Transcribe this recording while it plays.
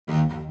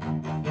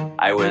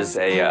I was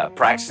a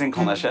practicing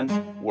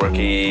clinician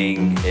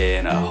working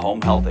in a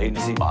home health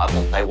agency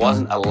model. I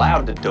wasn't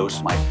allowed to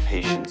dose my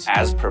patients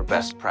as per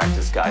best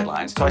practice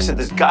guidelines. So I said,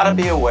 there's gotta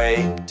be a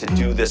way to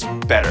do this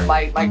better.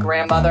 My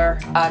grandmother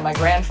and my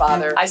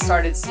grandfather, I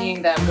started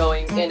seeing them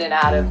going in and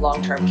out of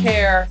long-term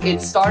care.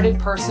 It started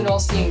personal,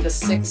 seeing the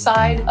sick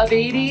side of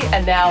 80,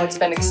 and now it's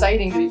been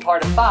exciting to be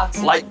part of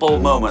Fox. Light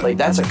bulb moment. Like,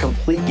 that's a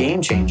complete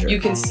game changer. You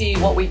can see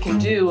what we can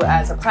do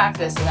as a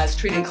practice and as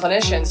treating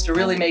clinicians to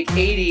really make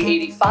 80,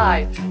 85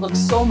 look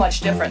so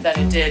much different than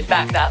it did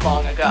back that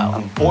long ago.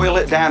 And boil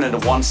it down into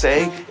one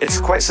saying,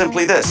 it's quite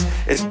simply this.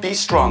 It's be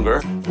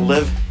stronger,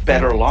 live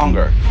better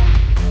longer.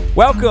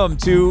 Welcome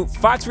to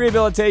Fox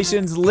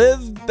Rehabilitation's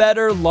Live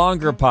Better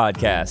Longer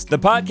podcast, the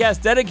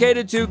podcast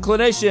dedicated to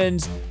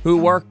clinicians who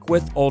work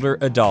with older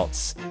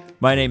adults.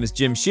 My name is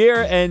Jim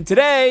Shear, and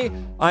today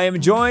I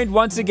am joined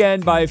once again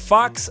by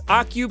Fox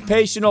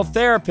Occupational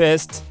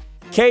Therapist,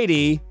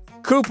 Katie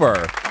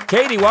Cooper.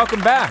 Katie,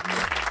 welcome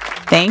back.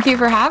 Thank you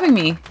for having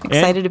me.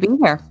 Excited to be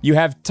here. You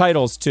have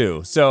titles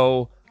too.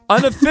 So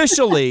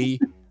unofficially,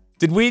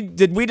 did we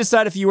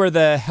decide if you were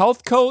the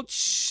health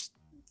coach?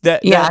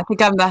 I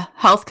think I'm the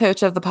health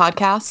coach of the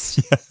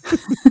podcast.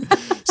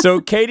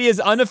 So Katie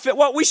is unofficial.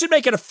 Well, we should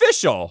make it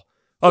official.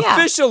 Yeah.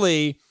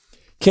 Officially,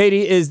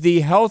 Katie is the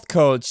health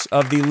coach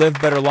of the Live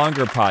Better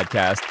Longer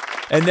podcast.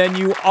 And then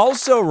you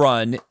also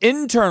run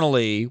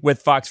internally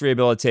with Fox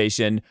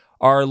Rehabilitation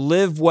our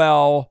Live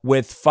Well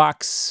with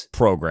Fox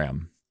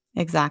program.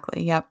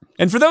 Exactly. Yep.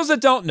 And for those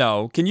that don't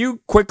know, can you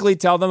quickly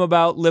tell them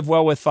about Live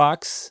Well with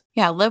Fox?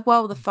 Yeah. Live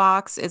Well with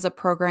Fox is a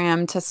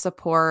program to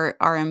support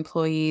our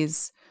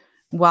employees'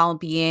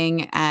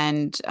 well-being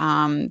and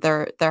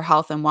their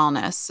health and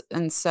wellness.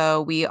 And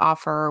so we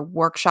offer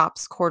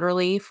workshops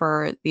quarterly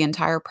for the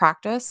entire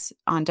practice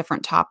on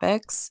different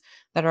topics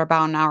that are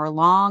about an hour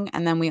long.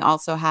 And then we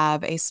also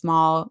have a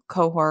small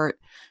cohort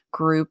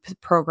group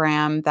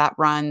program that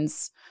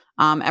runs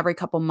every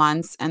couple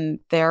months, and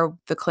there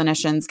the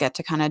clinicians get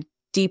to kind of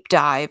deep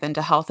dive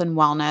into health and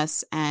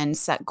wellness and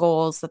set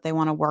goals that they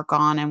want to work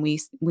on. And we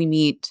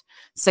meet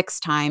 6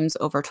 times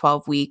over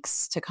 12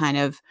 weeks to kind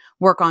of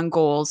work on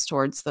goals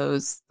towards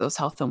those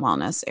health and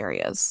wellness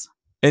areas.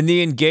 And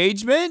the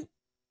engagement,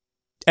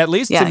 at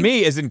least to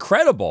me, is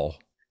incredible.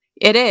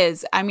 It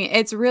is. I mean,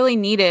 it's really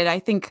needed. I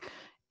think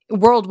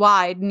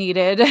worldwide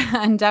needed,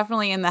 and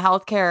definitely in the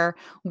healthcare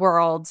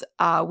world,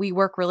 we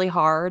work really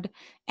hard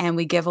and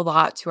we give a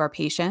lot to our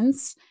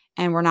patients,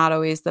 and we're not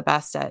always the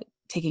best at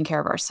taking care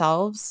of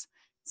ourselves.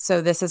 So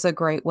this is a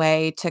great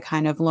way to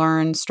kind of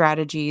learn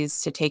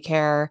strategies to take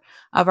care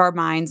of our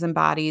minds and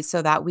bodies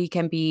so that we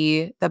can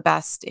be the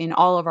best in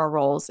all of our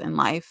roles in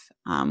life,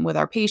 with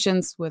our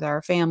patients, with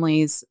our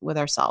families, with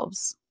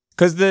ourselves.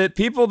 Because the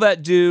people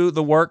that do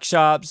the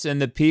workshops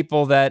and the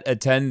people that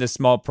attend the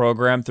small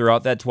program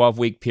throughout that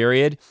 12-week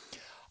period,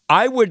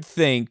 I would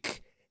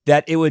think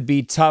that it would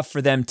be tough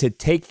for them to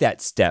take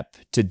that step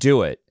to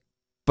do it.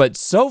 But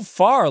so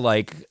far,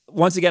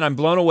 once again, I'm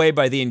blown away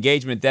by the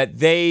engagement that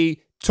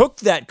they took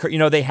that,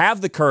 they have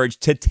the courage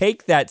to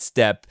take that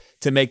step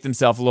to make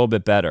themselves a little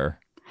bit better.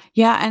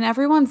 Yeah, and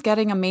everyone's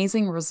getting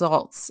amazing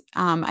results.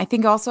 I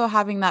think also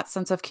having that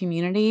sense of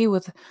community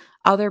with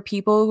other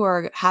people who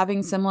are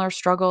having similar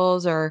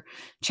struggles or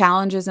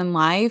challenges in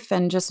life,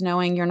 and just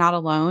knowing you're not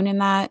alone in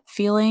that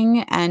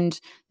feeling,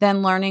 and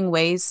then learning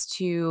ways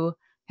to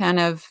kind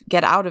of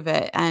get out of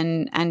it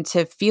and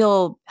to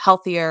feel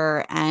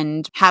healthier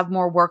and have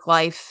more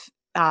work-life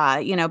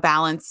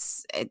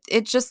balance.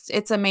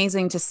 It's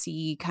amazing to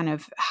see kind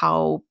of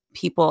how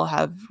people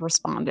have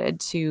responded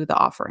to the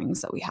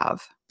offerings that we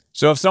have.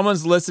 So if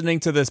someone's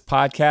listening to this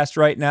podcast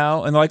right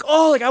now and they're like,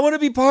 I want to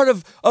be part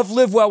of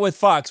Live Well with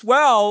Fox.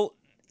 Well,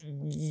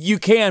 you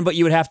can, but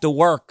you would have to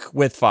work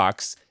with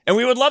Fox. And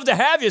we would love to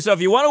have you. So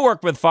if you want to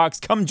work with Fox,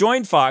 come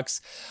join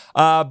Fox.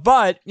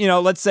 But,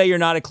 let's say you're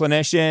not a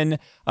clinician.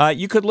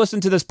 You could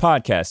listen to this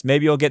podcast.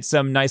 Maybe you'll get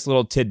some nice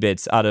little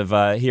tidbits out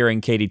of hearing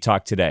Katie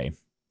talk today.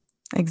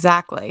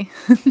 Exactly.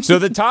 So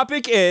the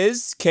topic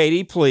is,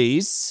 Katie,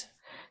 please.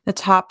 The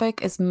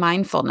topic is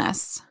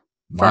mindfulness.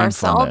 For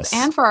ourselves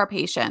and for our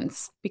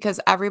patients, because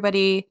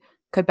everybody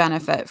could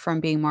benefit from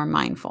being more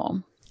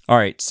mindful. All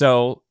right.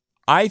 So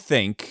I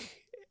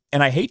think,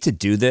 and I hate to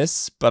do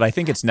this, but I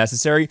think it's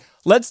necessary.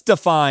 Let's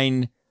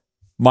define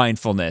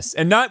mindfulness,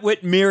 and not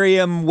what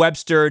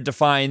Merriam-Webster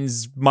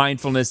defines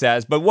mindfulness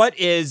as, but what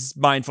is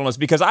mindfulness?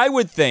 Because I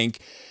would think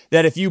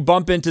that if you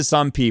bump into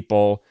some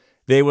people,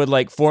 they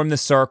would form the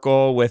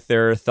circle with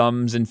their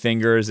thumbs and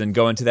fingers and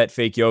go into that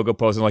fake yoga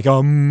pose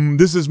and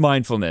this is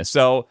mindfulness.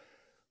 So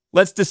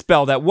let's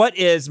dispel that. What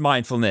is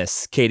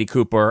mindfulness, Katie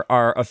Cooper,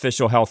 our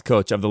official health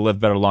coach of the Live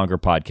Better Longer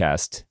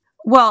podcast?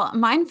 Well,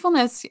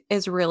 mindfulness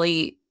is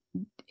really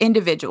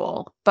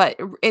individual, but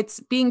it's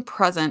being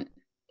present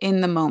in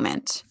the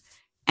moment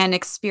and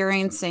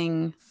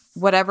experiencing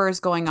whatever is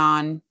going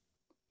on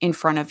in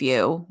front of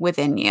you,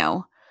 within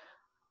you.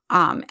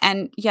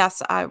 And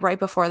yes, right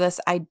before this,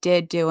 I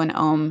did do an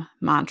Om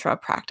mantra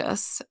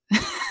practice.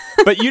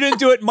 But you didn't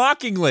do it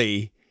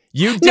mockingly.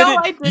 You did No, it.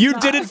 I did You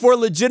not. did it for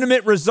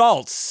legitimate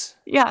results.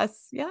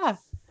 Yes, yeah.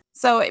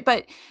 So,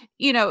 but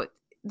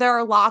there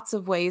are lots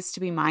of ways to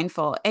be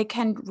mindful. It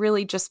can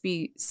really just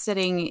be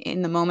sitting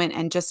in the moment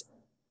and just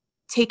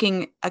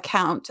taking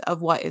account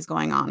of what is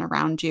going on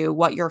around you,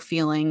 what you're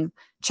feeling,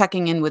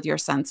 checking in with your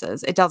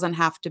senses. It doesn't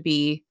have to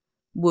be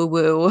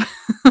woo-woo,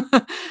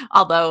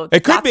 although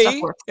It could that stuff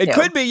be. works It too.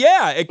 could be.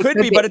 Yeah, it could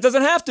could be, be. but it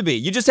doesn't have to be.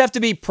 You just have to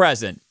be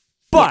present.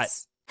 But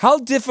Yes. how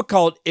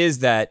difficult is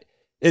that,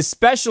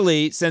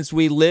 especially since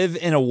we live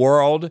in a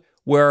world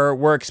where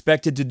we're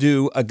expected to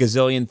do a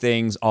gazillion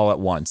things all at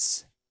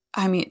once?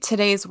 I mean,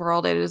 today's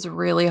world, it is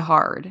really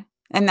hard.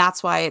 And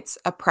that's why it's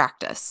a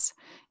practice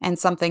and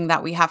something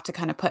that we have to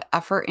kind of put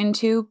effort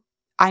into.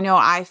 I know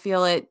I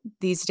feel it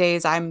these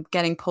days. I'm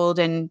getting pulled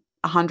in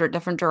 100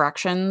 different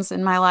directions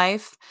in my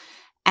life.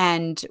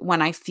 And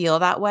when I feel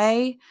that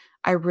way,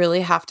 I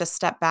really have to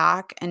step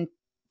back and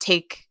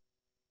take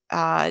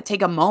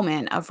take a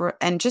moment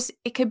and just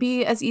it could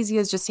be as easy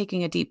as just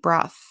taking a deep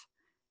breath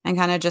and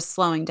kind of just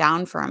slowing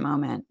down for a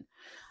moment.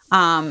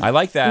 Um, I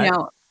like you that.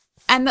 know,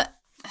 and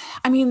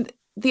I mean,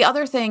 the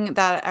other thing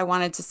that I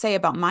wanted to say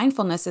about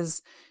mindfulness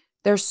is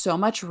there's so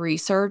much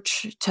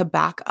research to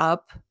back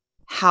up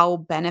how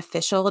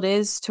beneficial it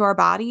is to our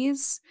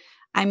bodies.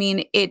 I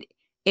mean, it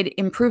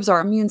improves our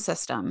immune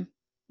system.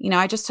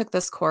 I just took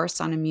this course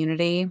on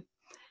immunity,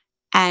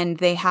 and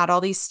they had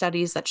all these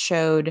studies that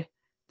showed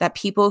that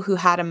people who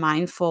had a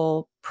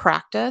mindful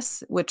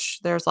practice, which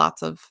there's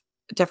lots of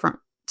different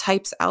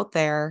types out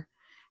there,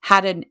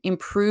 had an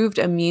improved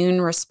immune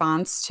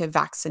response to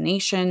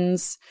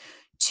vaccinations,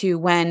 to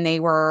when they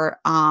were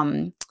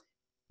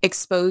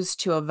exposed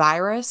to a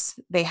virus.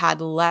 They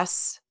had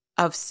less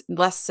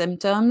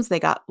symptoms. They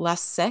got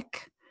less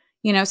sick.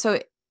 So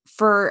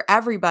for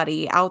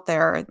everybody out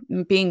there,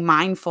 being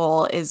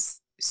mindful is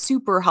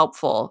super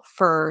helpful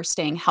for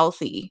staying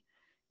healthy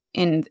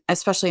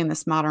especially in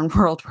this modern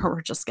world where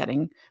we're just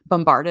getting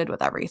bombarded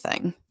with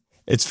everything.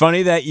 It's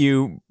funny that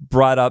you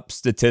brought up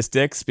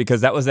statistics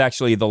because that was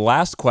actually the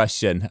last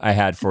question I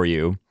had for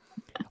you.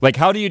 Like,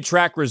 how do you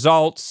track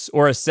results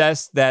or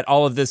assess that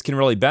all of this can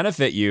really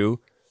benefit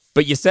you?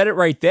 But you said it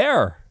right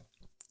there.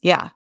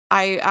 Yeah.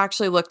 I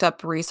actually looked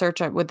up research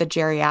with the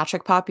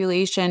geriatric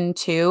population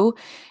too.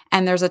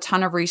 And there's a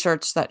ton of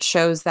research that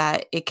shows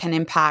that it can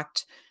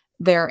impact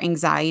their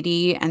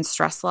anxiety and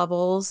stress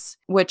levels,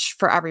 which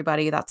for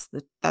everybody,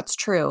 that's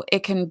true.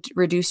 It can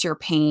reduce your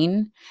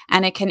pain,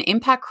 and it can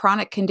impact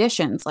chronic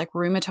conditions like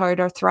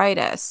rheumatoid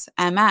arthritis,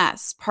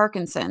 MS,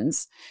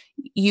 Parkinson's.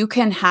 You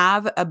can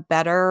have a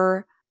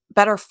better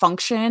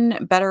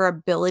function, better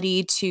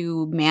ability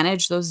to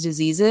manage those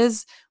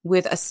diseases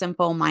with a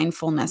simple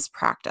mindfulness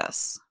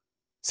practice.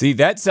 See,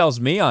 that sells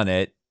me on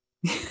it.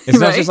 It's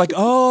not just like,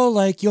 oh,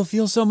 like you'll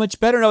feel so much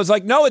better. No, it's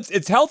like, no,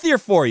 it's healthier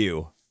for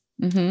you.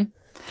 Mm-hmm.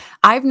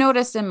 I've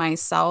noticed in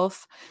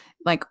myself,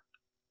 like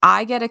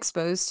I get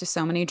exposed to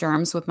so many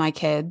germs with my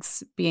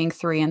kids being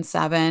 3 and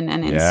 7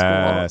 and in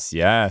school.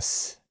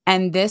 Yes.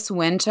 And this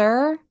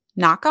winter,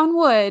 knock on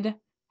wood,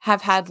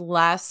 have had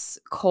less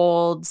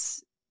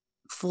colds,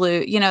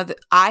 flu.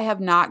 I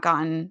have not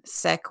gotten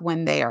sick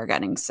when they are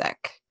getting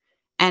sick.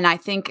 And I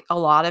think a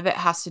lot of it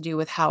has to do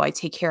with how I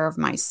take care of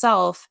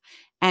myself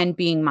and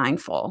being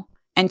mindful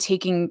and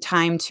taking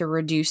time to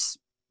reduce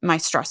my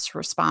stress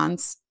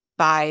response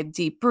by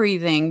deep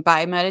breathing,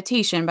 by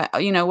meditation, by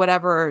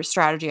whatever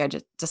strategy I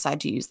just decide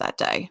to use that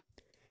day.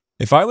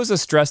 If I was a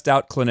stressed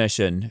out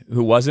clinician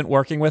who wasn't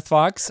working with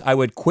Fox, I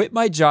would quit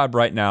my job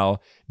right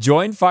now,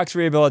 join Fox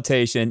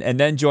Rehabilitation, and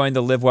then join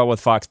the Live Well with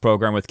Fox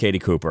program with Katie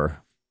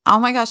Cooper. Oh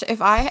my gosh,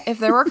 if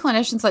there were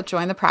clinicians that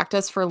joined the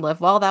practice for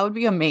Live Well, that would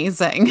be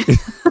amazing.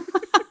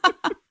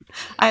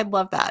 I'd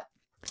love that.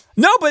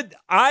 No, but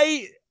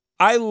I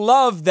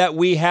love that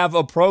we have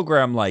a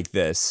program like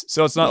this.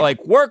 So it's not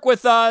like work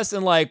with us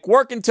and like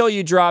work until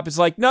you drop. It's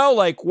like, no,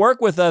 like work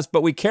with us,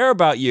 but we care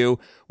about you.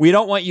 We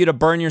don't want you to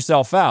burn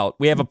yourself out.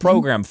 We have a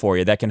program for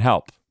you that can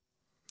help.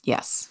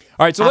 Yes.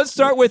 All right, so let's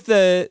start with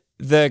the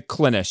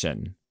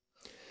clinician.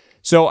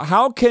 So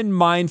how can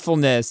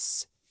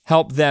mindfulness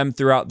help them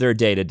throughout their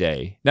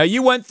day-to-day? Now,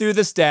 you went through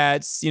the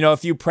stats.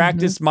 If you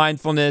practice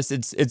mindfulness,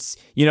 it's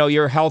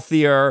you're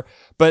healthier.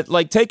 But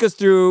like, take us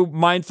through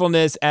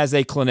mindfulness as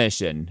a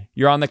clinician.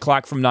 You're on the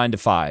clock from 9 to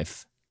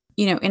 5.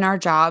 In our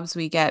jobs,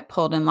 we get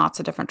pulled in lots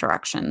of different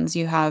directions.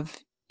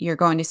 You're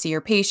going to see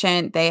your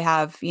patient. They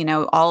have,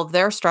 all of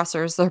their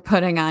stressors they're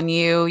putting on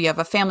you. You have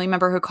a family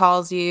member who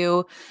calls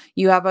you.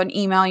 You have an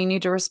email you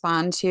need to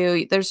respond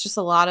to. There's just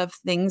a lot of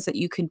things that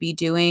you could be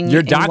doing.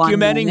 You're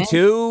documenting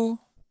too?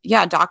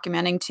 Yeah,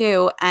 documenting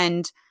too.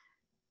 And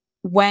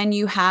when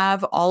you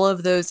have all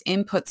of those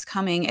inputs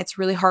coming, it's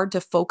really hard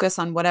to focus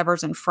on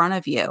whatever's in front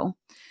of you.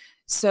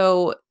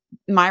 So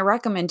my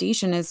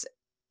recommendation is,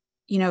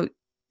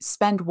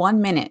 spend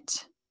 1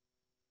 minute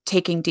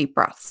taking deep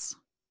breaths.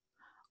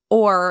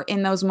 Or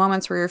in those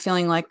moments where you're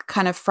feeling like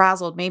kind of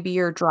frazzled, maybe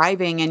you're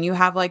driving and you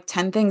have like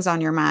 10 things on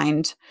your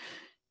mind,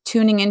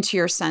 tuning into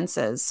your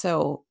senses.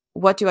 So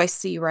what do I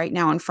see right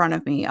now in front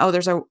of me? Oh,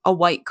 there's a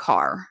white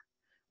car.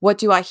 What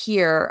do I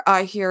hear?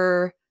 I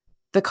hear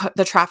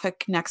the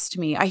traffic next to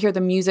me. I hear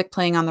the music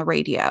playing on the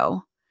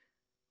radio.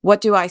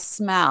 What do I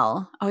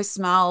smell? Oh, I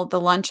smell the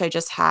lunch I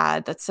just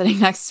had that's sitting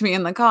next to me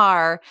in the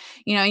car.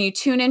 You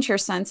tune into your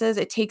senses.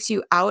 It takes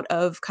you out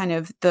of kind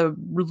of the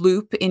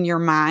loop in your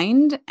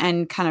mind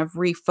and kind of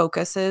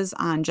refocuses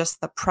on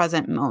just the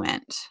present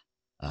moment.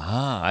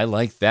 Ah, I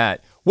like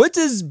that. What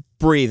does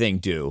breathing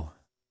do?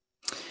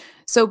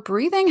 So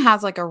breathing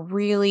has like a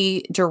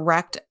really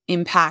direct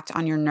impact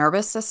on your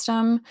nervous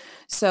system.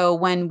 So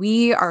when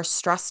we are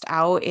stressed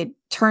out, it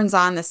turns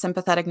on the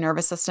sympathetic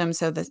nervous system,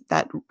 so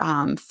that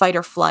fight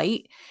or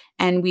flight,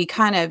 and we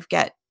kind of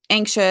get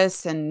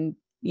anxious, and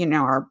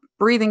our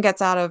breathing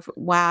gets out of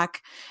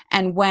whack.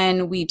 And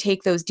when we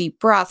take those deep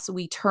breaths,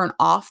 we turn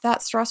off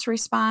that stress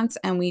response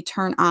and we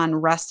turn on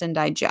rest and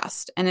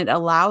digest. And it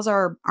allows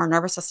our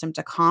nervous system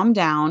to calm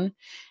down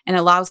and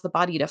allows the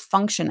body to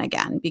function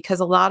again.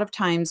 Because a lot of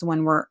times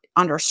when we're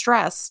under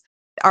stress,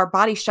 our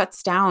body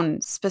shuts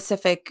down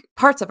specific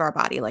parts of our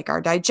body, like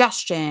our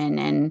digestion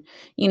and,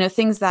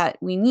 things that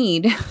we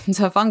need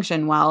to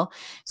function well.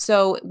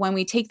 So when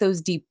we take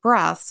those deep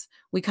breaths,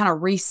 we kind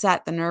of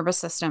reset the nervous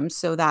system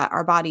so that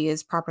our body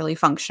is properly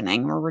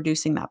functioning. We're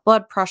reducing that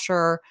blood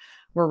pressure,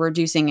 we're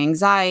reducing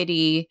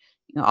anxiety,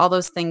 all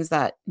those things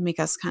that make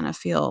us kind of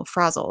feel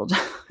frazzled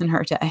in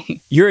our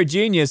day. You're a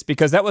genius,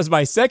 because that was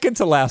my second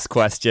to last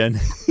question.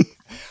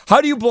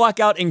 How do you block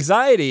out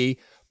anxiety?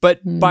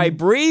 But by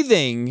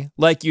breathing,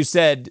 like you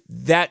said,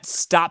 that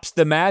stops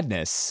the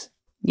madness.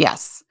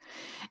 Yes.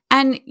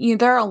 And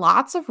there are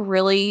lots of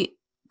really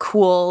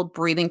cool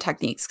breathing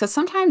techniques, because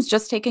sometimes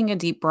just taking a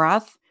deep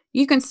breath,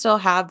 you can still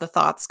have the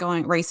thoughts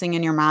going racing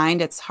in your mind.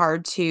 It's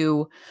hard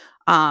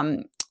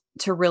um,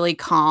 to really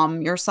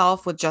calm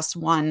yourself with just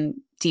one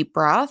deep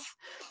breath.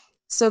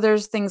 So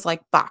there's things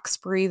like box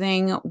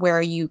breathing,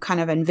 where you kind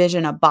of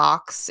envision a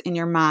box in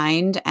your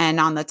mind, and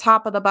on the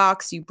top of the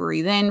box, you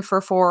breathe in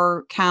for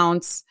 4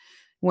 counts.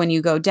 When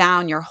you go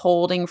down, you're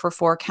holding for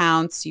 4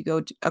 counts. You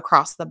go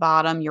across the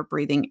bottom, you're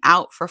breathing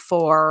out for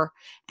 4,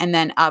 and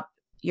then up,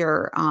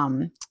 you're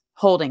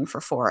holding for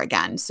 4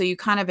 again. So you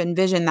kind of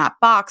envision that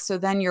box. So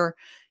then you're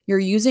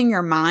using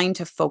your mind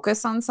to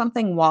focus on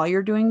something while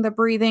you're doing the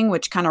breathing,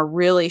 which kind of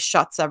really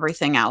shuts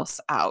everything else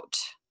out.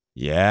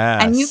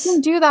 And you Yes.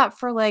 can do that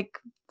for like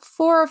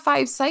 4 or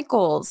 5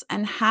 cycles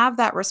and have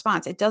that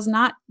response. It does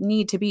not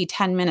need to be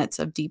 10 minutes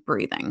of deep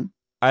breathing.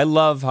 I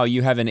love how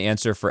you have an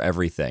answer for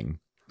everything.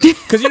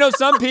 Because,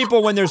 some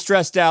people, when they're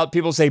stressed out,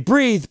 people say,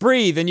 breathe,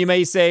 breathe. And you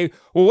may say,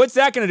 well, what's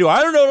that going to do?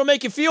 I don't know. It'll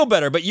make you feel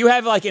better. But you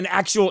have like an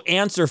actual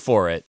answer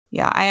for it.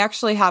 Yeah, I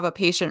actually have a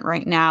patient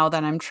right now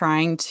that I'm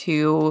trying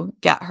to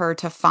get her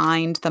to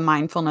find the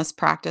mindfulness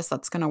practice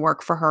that's going to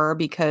work for her,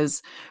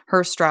 because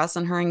her stress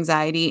and her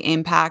anxiety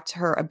impact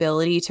her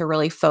ability to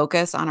really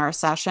focus on our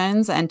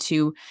sessions and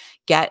to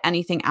get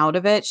anything out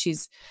of it.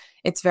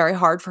 It's very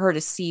hard for her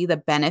to see the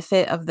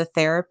benefit of the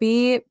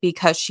therapy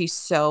because she's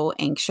so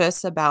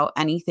anxious about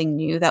anything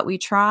new that we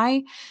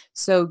try.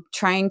 So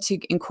trying to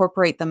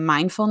incorporate the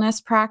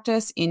mindfulness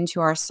practice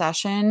into our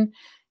session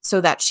so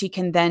that she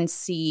can then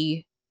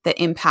see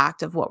the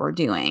impact of what we're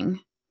doing.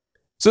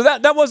 So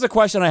that was a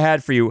question I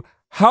had for you.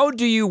 How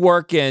do you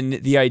work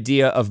in the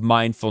idea of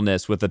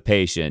mindfulness with a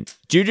patient?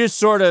 Do you just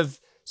sort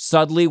of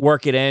subtly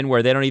work it in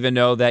where they don't even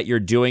know that you're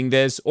doing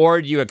this?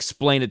 Or do you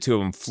explain it to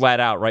them flat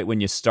out right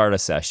when you start a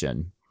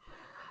session?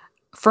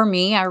 For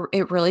me,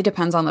 it really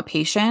depends on the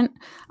patient.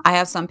 I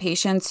have some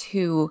patients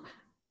who,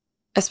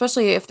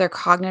 especially if they're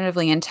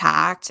cognitively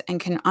intact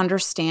and can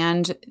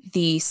understand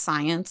the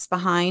science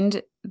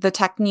behind the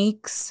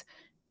techniques,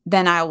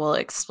 then I will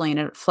explain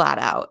it flat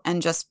out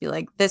and just be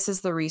like, this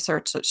is the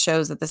research that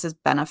shows that this is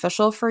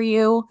beneficial for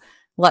you.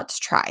 Let's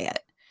try it.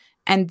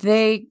 And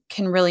they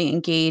can really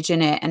engage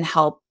in it and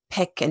help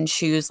pick and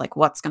choose like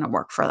what's going to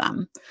work for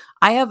them.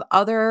 I have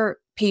other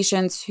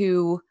patients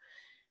who,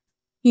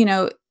 you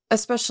know,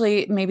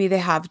 especially maybe they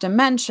have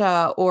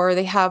dementia or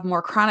they have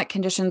more chronic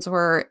conditions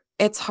where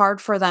it's hard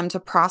for them to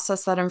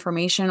process that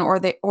information, or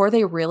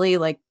they really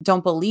like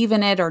don't believe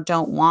in it or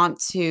don't want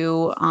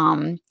to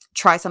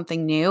try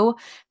something new.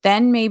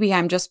 Then maybe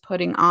I'm just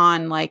putting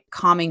on like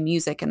calming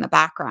music in the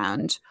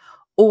background,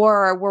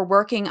 or we're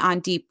working on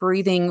deep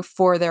breathing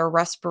for their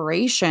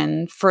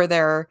respiration, for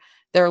their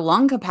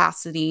lung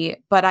capacity,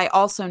 but I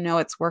also know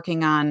it's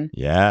working on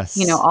Yes.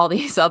 all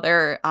these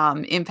other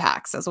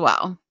impacts as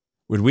well.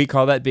 Would we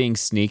call that being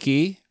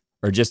sneaky,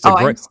 or just Oh,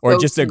 I'm so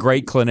a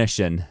great sneaky.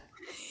 clinician?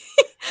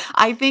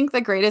 I think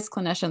the greatest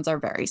clinicians are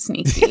very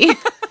sneaky.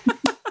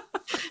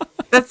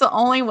 That's the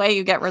only way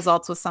you get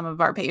results with some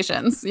of our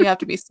patients. You have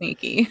to be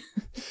sneaky.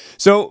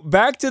 So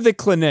back to the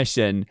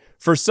clinician,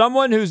 for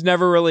someone who's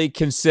never really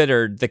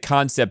considered the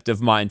concept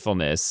of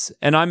mindfulness,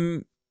 and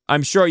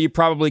I'm sure you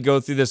probably go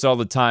through this all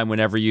the time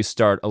whenever you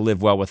start a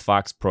Live Well with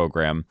Fox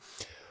program.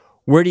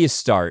 Where do you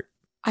start?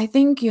 I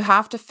think you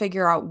have to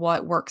figure out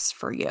what works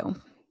for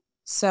you.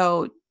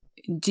 So,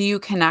 do you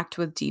connect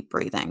with deep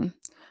breathing?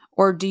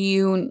 Or do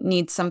you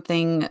need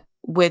something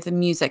with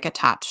music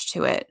attached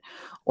to it?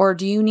 Or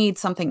do you need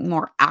something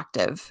more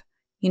active?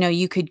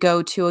 You could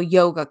go to a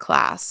yoga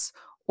class,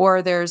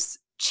 or there's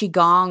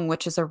Qigong,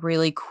 which is a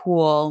really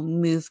cool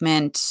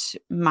movement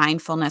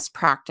mindfulness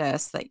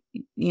practice that,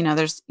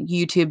 there's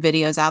YouTube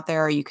videos out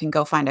there, or you can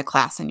go find a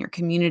class in your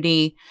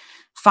community.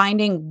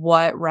 Finding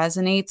what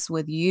resonates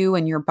with you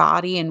and your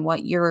body and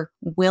what you're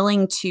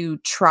willing to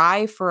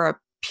try for a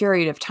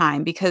period of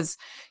time, because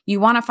you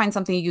want to find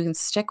something you can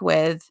stick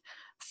with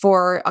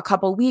for a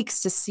couple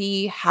weeks to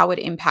see how it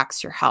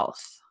impacts your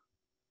health.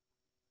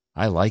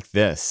 I like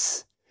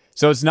this.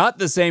 So it's not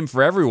the same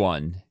for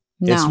everyone.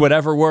 It's No.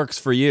 whatever works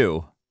for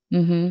you.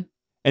 Mm-hmm.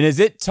 And is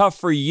it tough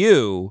for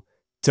you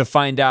to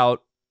find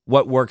out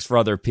what works for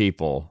other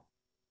people?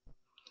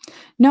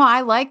 No,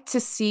 I like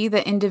to see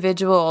the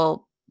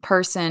individual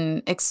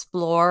person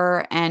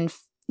explore and,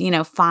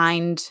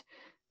 find,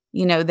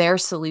 their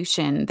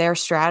solution, their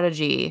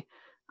strategy.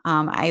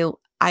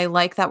 I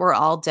like that we're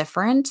all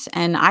different,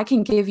 and I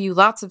can give you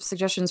lots of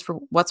suggestions for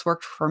what's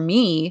worked for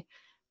me,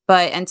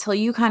 but until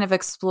you kind of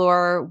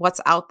explore what's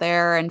out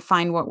there and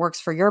find what works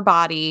for your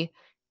body,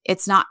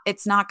 it's not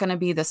going to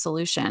be the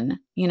solution,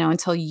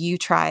 until you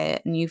try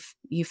it and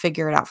you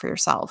figure it out for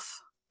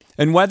yourself.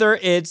 And whether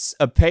it's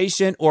a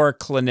patient or a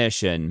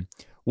clinician,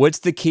 what's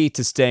the key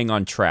to staying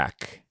on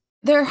track?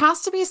 There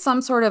has to be some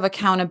sort of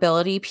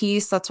accountability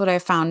piece. That's what I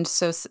found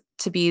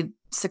to be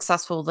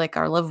successful, like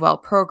our Live Well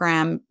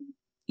program.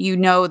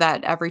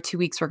 That every 2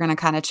 weeks we're going to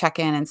kind of check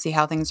in and see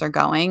how things are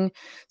going.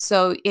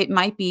 So it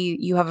might be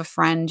you have a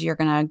friend you're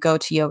going to go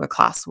to yoga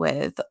class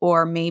with,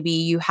 or maybe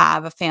you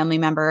have a family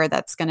member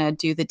that's going to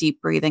do the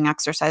deep breathing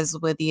exercises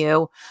with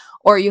you,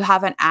 or you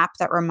have an app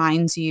that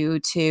reminds you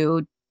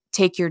to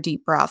take your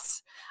deep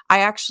breaths. I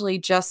actually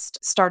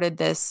just started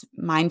this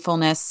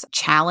mindfulness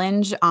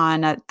challenge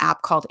on an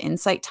app called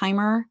Insight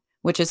Timer,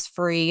 which is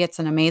free. It's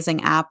an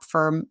amazing app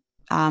for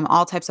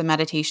all types of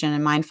meditation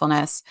and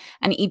mindfulness.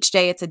 And each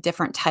day it's a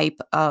different type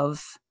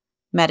of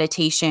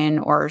meditation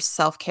or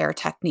self-care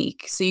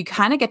technique. So you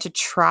kind of get to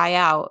try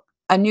out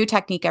a new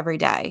technique every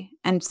day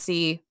and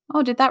see,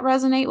 oh, did that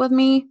resonate with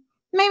me?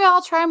 Maybe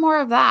I'll try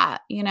more of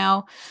that.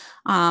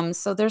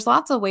 So there's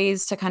lots of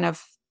ways to kind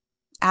of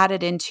add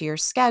it into your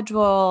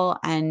schedule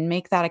and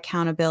make that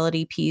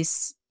accountability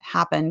piece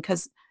happen.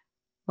 Because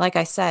like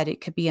I said, it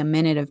could be a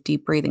minute of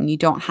deep breathing. You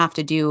don't have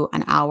to do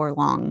an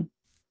hour-long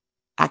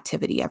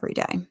activity every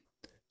day.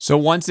 So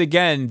once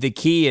again, the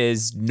key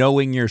is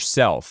knowing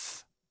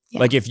yourself. Yeah.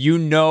 Like if you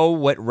know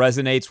what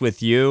resonates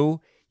with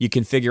you, you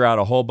can figure out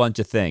a whole bunch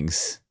of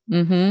things.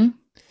 Mm-hmm.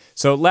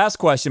 So last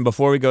question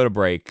before we go to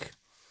break.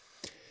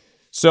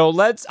 So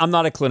I'm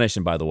not a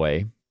clinician, by the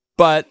way,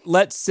 but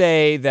let's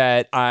say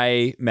that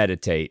I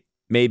meditate,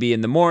 maybe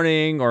in the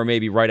morning or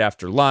maybe right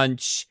after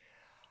lunch.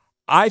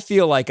 I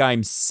feel like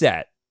I'm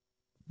set.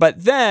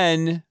 But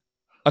then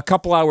a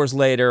couple hours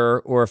later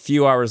or a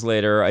few hours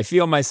later, I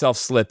feel myself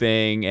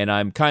slipping and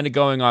I'm kind of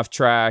going off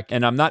track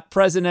and I'm not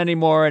present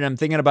anymore and I'm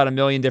thinking about a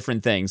million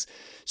different things.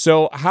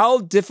 So how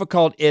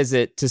difficult is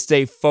it to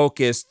stay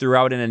focused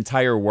throughout an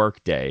entire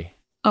workday?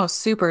 Oh,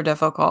 super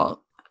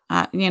difficult.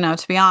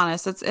 To be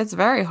honest, it's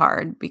very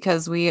hard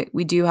because we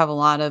do have a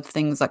lot of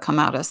things that come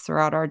at us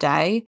throughout our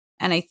day.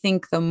 And I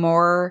think the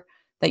more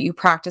that you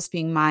practice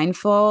being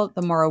mindful,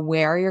 the more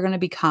aware you're going to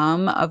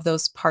become of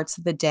those parts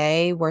of the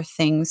day where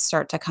things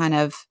start to kind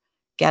of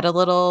get a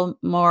little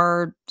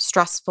more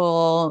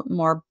stressful,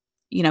 more,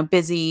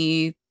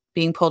 busy,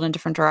 being pulled in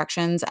different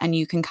directions. And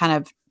you can kind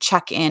of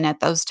check in at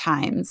those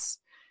times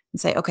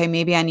and say, okay,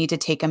 maybe I need to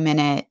take a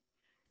minute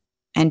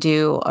and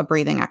do a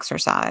breathing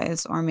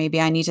exercise, or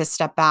maybe I need to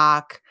step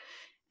back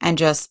and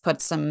just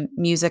put some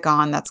music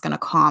on that's going to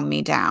calm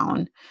me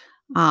down,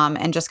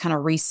 and just kind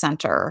of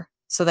recenter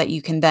so that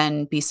you can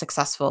then be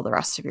successful the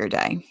rest of your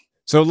day.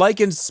 So like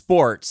in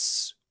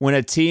sports, when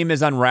a team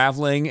is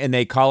unraveling and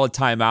they call a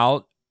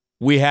timeout,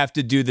 we have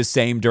to do the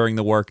same during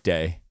the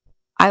workday.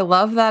 I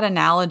love that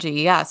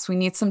analogy. Yes, we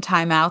need some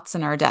timeouts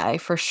in our day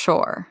for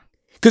sure.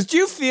 Because do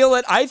you feel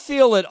it? I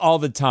feel it all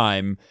the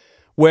time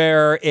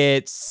where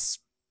it's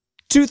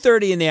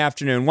 2:30 in the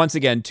afternoon. Once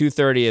again,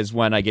 2:30 is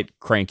when I get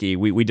cranky.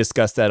 We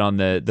discussed that on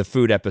the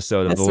food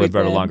episode of Yes, the we Live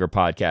Better did. Longer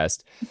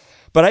podcast.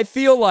 But I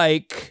feel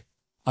like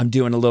I'm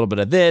doing a little bit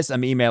of this.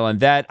 I'm emailing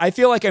that. I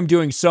feel like I'm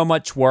doing so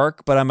much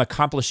work, but I'm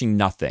accomplishing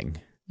nothing.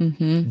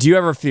 Mm-hmm. Do you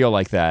ever feel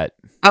like that?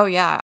 Oh,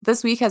 yeah.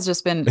 This week has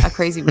just been a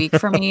crazy week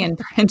for me in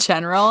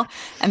general.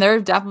 And there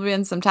have definitely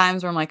been some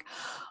times where I'm like,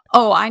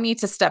 oh, I need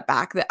to step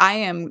back. That I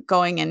am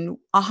going in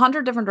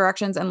 100 different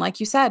directions. And like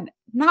you said,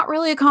 not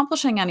really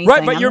accomplishing anything.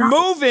 Right, but I'm you're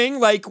not- moving.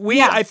 Like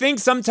Yeah. I think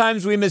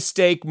sometimes we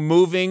mistake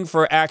moving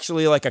for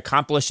actually like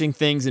accomplishing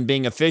things and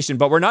being efficient,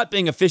 but we're not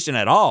being efficient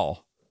at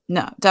all.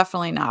 No,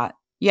 definitely not.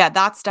 Yeah,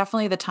 that's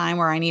definitely the time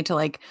where I need to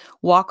like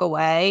walk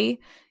away,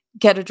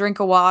 get a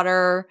drink of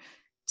water,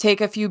 take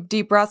a few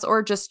deep breaths,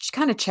 or just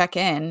kind of check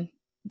in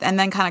and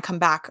then kind of come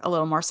back a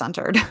little more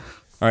centered.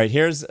 All right,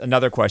 here's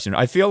another question.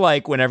 I feel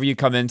like whenever you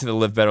come into the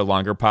Live Better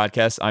Longer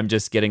podcast, I'm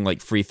just getting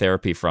like free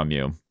therapy from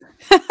you.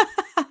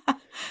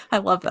 I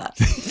love that.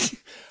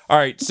 All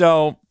right,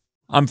 so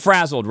I'm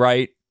frazzled,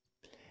 right?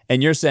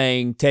 And you're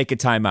saying take a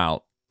time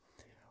out.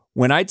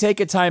 when I take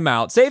a time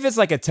out, say if it's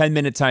like a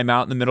 10-minute time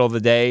out in the middle of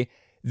the day,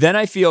 then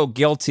I feel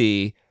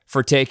guilty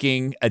for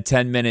taking a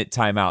 10-minute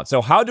time out.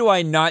 So how do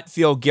I not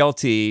feel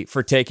guilty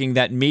for taking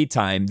that me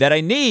time that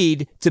I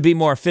need to be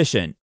more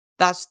efficient?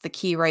 That's the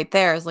key right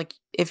there is like,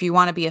 if you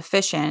want to be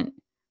efficient,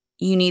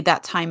 you need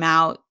that time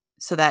out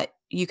so that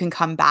you can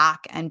come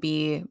back and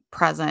be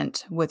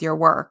present with your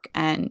work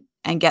and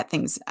get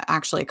things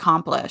actually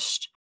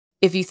accomplished.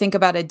 If you think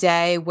about a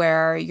day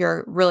where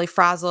you're really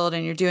frazzled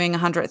and you're doing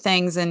 100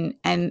 things and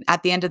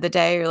at the end of the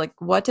day, you're like,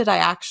 what did I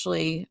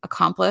actually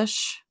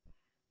accomplish?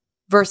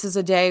 Versus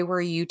a day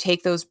where you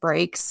take those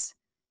breaks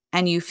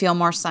and you feel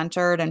more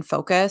centered and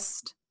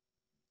focused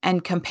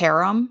and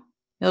compare them.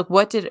 Like,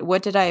 what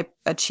did I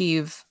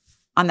achieve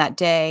on that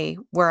day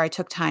where I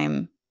took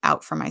time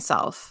out for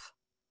myself?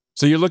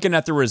 So you're looking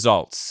at the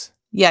results.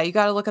 Yeah, you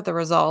got to look at the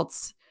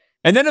results.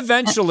 And then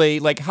eventually,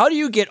 like, how do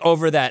you get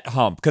over that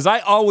hump? Because I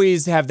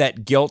always have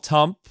that guilt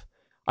hump.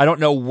 I don't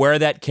know where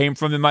that came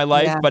from in my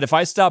life, but if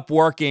I stop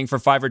working for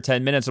 5 or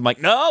 10 minutes, I'm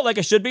like, no, like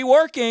I should be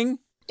working.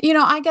 You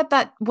know, I get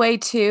that way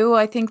too.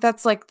 I think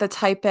that's like the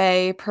type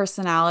A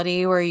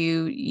personality where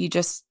you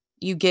just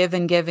you give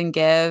and give and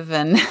give,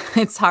 and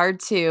it's hard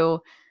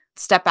to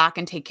step back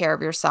and take care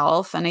of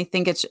yourself. And I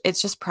think it's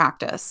just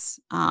practice,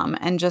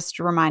 and just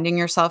reminding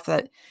yourself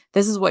that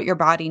this is what your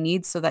body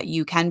needs so that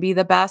you can be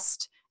the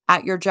best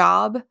at your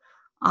job.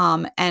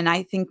 And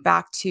I think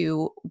back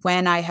to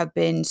when I have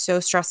been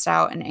so stressed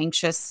out and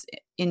anxious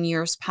in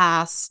years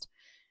past,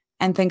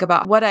 and think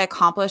about what I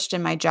accomplished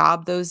in my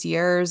job those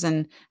years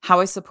and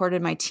how I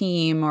supported my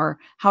team or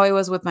how I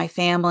was with my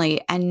family.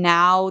 And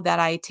now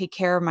that I take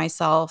care of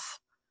myself,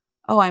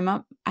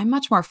 I'm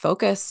much more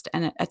focused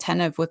and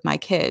attentive with my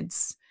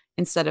kids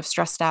instead of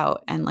stressed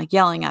out and like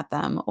yelling at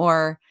them.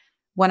 Or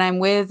when I'm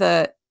with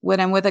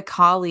a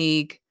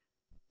colleague,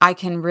 I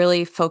can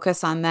really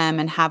focus on them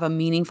and have a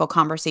meaningful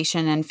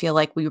conversation and feel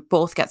like we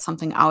both get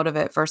something out of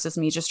it versus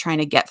me just trying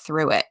to get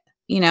through it.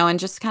 And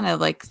just kind of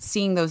like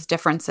seeing those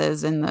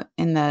differences in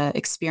the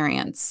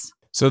experience.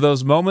 So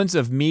those moments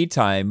of me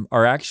time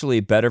are actually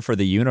better for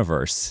the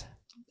universe.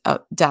 Oh,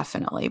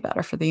 definitely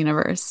better for the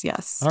universe.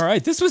 Yes. All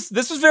right. This was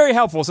very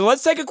helpful. So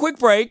let's take a quick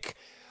break.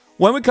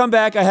 When we come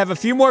back, I have a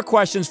few more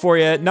questions for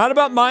you, not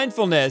about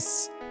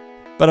mindfulness,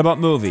 but about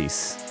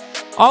movies.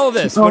 All of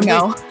this. All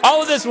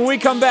of this when we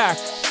come back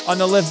on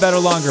the Live Better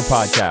Longer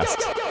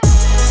podcast.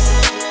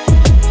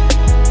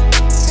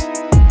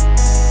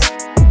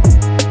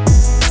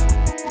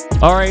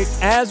 All right,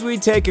 as we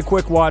take a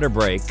quick water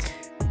break,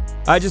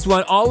 I just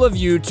want all of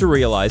you to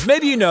realize,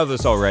 maybe you know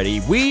this already,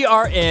 we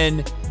are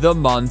in the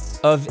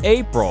month of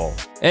April.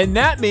 And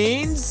that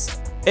means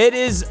it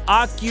is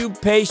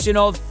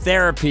Occupational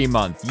Therapy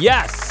Month.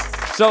 Yes!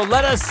 So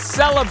let us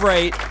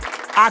celebrate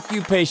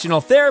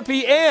occupational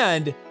therapy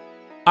and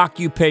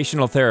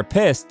occupational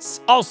therapists,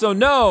 also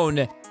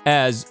known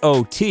as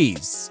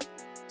OTs.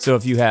 So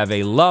if you have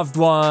a loved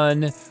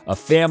one, a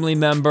family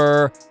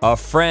member, a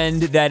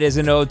friend that is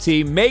an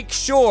OT, make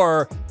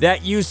sure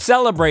that you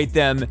celebrate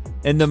them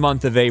in the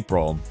month of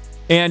April.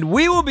 And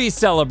we will be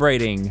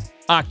celebrating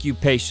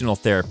Occupational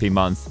Therapy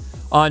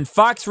Month on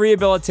Fox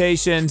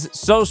Rehabilitation's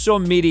social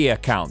media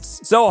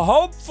accounts. So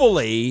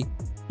hopefully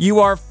you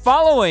are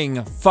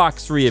following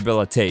Fox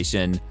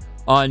Rehabilitation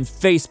on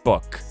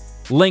Facebook,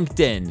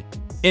 LinkedIn,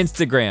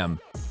 Instagram,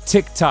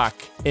 TikTok,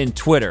 and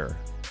Twitter.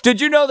 Did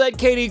you know that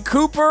Katie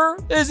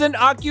Cooper is an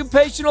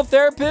occupational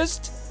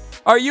therapist?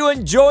 Are you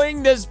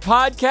enjoying this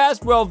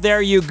podcast? Well,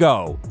 there you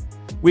go.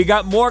 We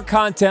got more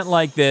content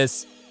like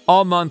this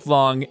all month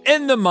long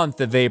in the month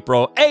of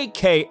April,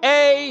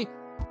 aka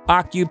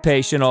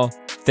Occupational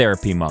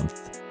Therapy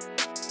Month.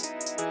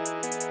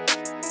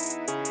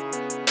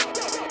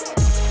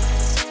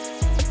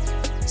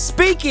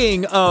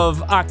 Speaking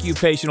of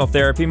Occupational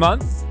Therapy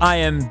Month, I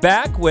am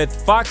back with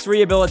Fox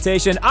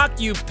Rehabilitation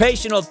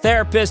occupational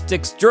therapist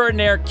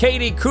extraordinaire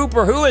Katie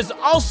Cooper, who is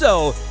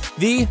also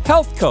the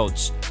health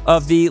coach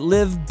of the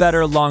Live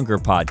Better Longer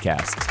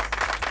podcast.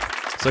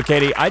 So,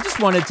 Katie, I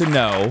just wanted to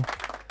know,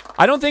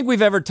 I don't think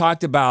we've ever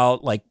talked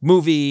about like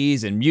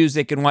movies and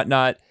music and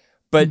whatnot,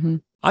 but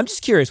I'm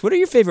just curious, what are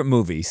your favorite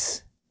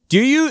movies? Do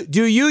you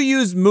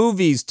use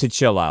movies to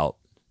chill out?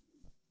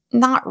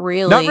 Not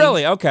really. Not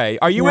really. Okay.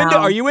 Are you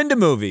into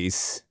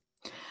movies?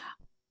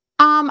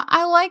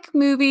 I like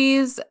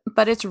movies,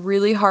 but it's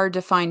really hard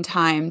to find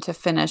time to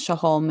finish a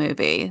whole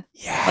movie.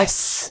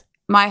 Yes. Like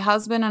my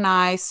husband and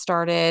I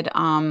started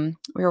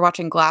we were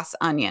watching Glass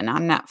Onion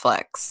on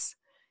Netflix.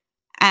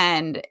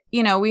 And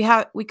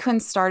we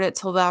couldn't start it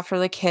till after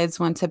the kids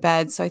went to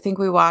bed, so I think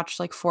we watched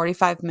like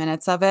 45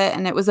 minutes of it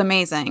and it was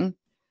amazing.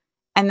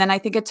 And then I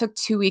think it took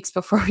 2 weeks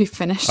before we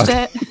finished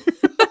it.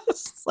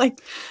 It's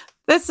like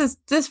this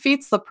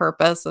defeats the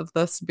purpose of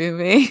this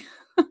movie.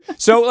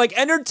 So, like,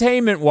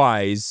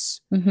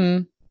 entertainment-wise,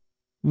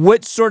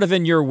 what's sort of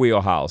in your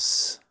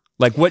wheelhouse?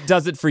 Like, what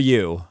does it for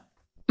you?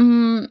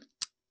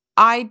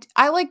 I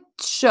like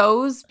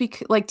shows,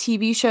 like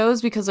TV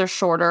shows, because they're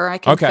shorter. I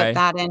can fit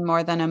that in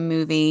more than a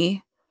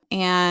movie.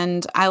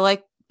 And I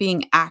like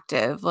being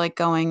active, like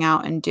going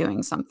out and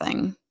doing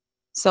something.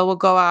 So we'll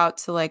go out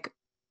to like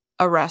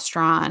a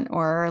restaurant,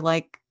 or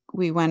like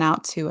we went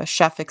out to a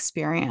chef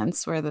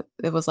experience where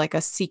it was like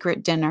a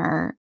secret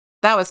dinner.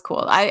 That was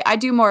cool. I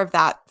do more of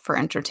that for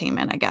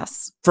entertainment, I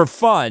guess. For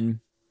fun,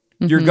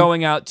 you're Mhm.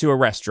 going out to a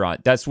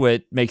restaurant. That's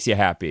what makes you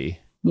happy.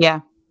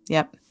 Yeah.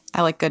 Yep.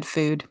 I like good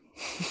food.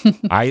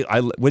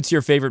 What's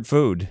your favorite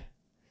food?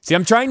 See,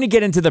 I'm trying to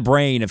get into the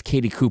brain of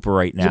Katie Cooper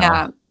right now.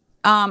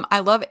 Yeah. I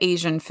love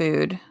Asian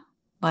food,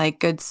 like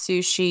good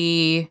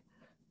sushi,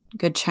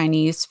 good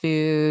Chinese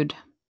food,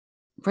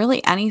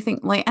 really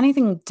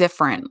anything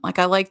different. Like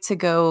I like to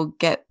go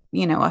get,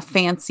 a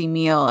fancy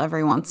meal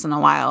every once in a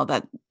while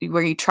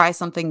where you try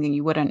something that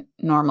you wouldn't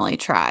normally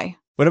try.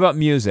 What about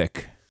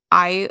music?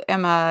 I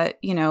am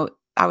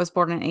I was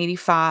born in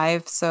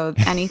 85, so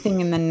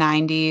anything in the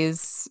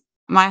 90s.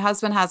 My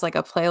husband has like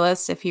a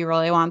playlist. If he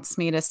really wants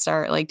me to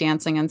start like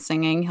dancing and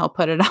singing, he'll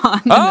put it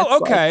on. And Oh, it's,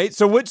 like, okay.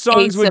 So what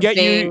songs Ace would of get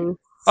you? Base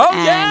Oh,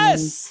 and,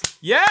 yes.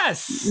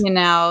 Yes.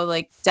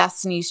 like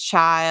Destiny's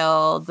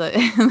Child,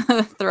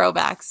 the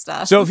throwback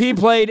stuff. So if he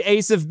played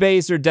Ace of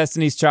Base or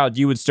Destiny's Child,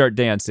 you would start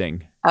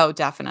dancing. Oh,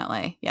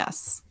 definitely.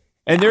 Yes.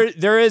 And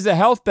there is a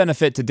health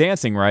benefit to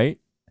dancing, right?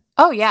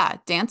 Oh, yeah.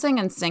 Dancing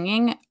and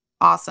singing,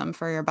 awesome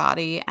for your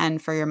body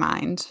and for your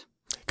mind.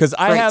 Because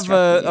I Great have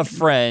stress a relief.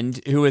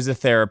 friend who is a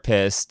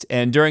therapist,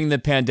 and during the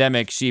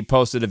pandemic, she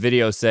posted a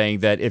video saying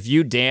that if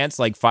you dance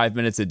like 5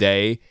 minutes a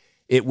day,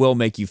 it will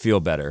make you feel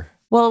better.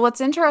 Well,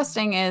 what's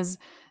interesting is,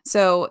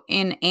 so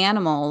in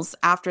animals,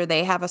 after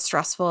they have a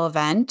stressful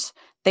event,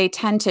 they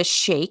tend to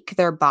shake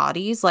their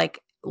bodies,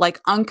 like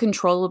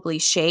uncontrollably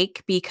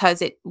shake,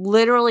 because it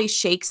literally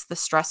shakes the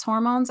stress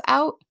hormones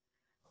out.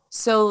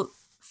 So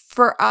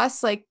for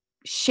us, like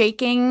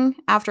shaking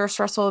after a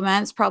stressful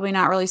event is probably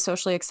not really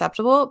socially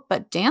acceptable,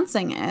 but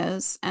dancing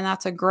is, and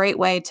that's a great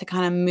way to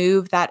kind of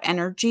move that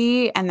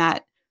energy and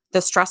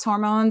the stress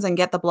hormones and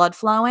get the blood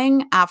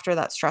flowing after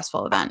that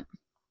stressful event.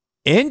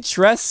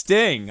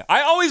 Interesting.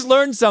 I always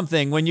learn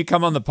something when you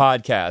come on the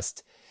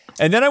podcast.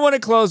 And then I want to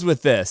close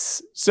with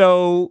this.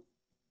 So,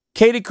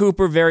 Katie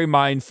Cooper, very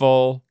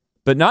mindful,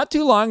 but not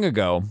too long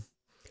ago,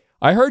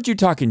 I heard you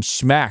talking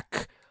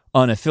schmack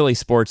on a Philly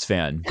sports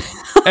fan.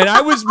 And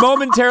I was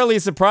momentarily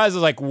surprised. I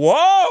was like,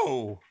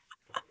 whoa.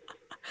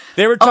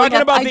 They were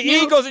talking about the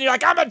Eagles, and you're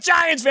like, I'm a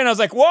Giants fan. I was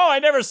like, whoa, I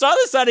never saw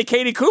this side of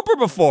Katie Cooper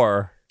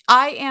before.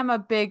 I am a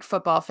big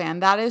football fan.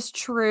 That is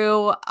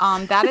true.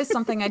 That is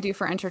something I do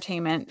for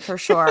entertainment, for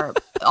sure.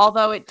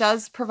 Although it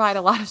does provide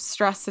a lot of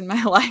stress in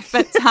my life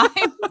at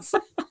times.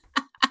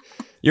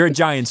 You're a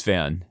Giants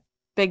fan.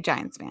 Big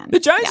Giants fan. The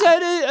Giants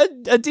had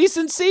a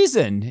decent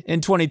season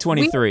in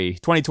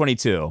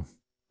 2022.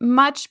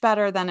 Much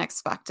better than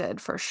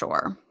expected, for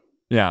sure.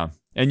 Yeah.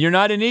 And you're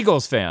not an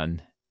Eagles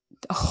fan.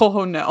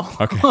 Oh, no.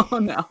 Okay. Oh,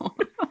 no.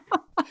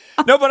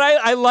 No, but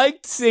I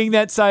liked seeing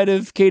that side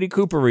of Katie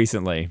Cooper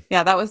recently.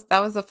 Yeah, that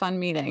was a fun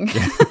meeting.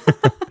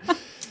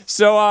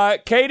 So,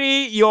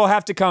 Katie, you'll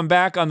have to come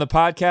back on the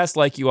podcast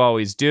like you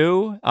always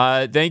do.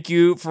 Thank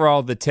you for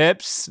all the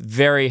tips.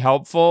 Very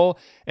helpful.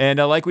 And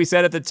like we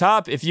said at the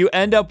top, if you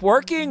end up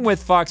working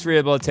with Fox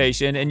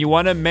Rehabilitation and you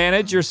want to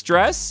manage your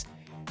stress,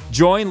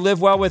 join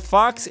Live Well with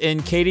Fox,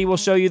 and Katie will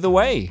show you the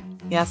way.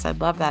 Yes,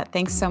 I'd love that.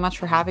 Thanks so much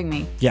for having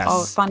me. Yes.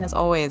 Oh, fun as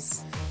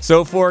always.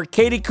 So for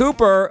Katie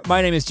Cooper,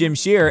 my name is Jim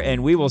Shear,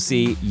 and we will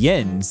see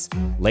Yins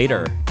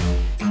later.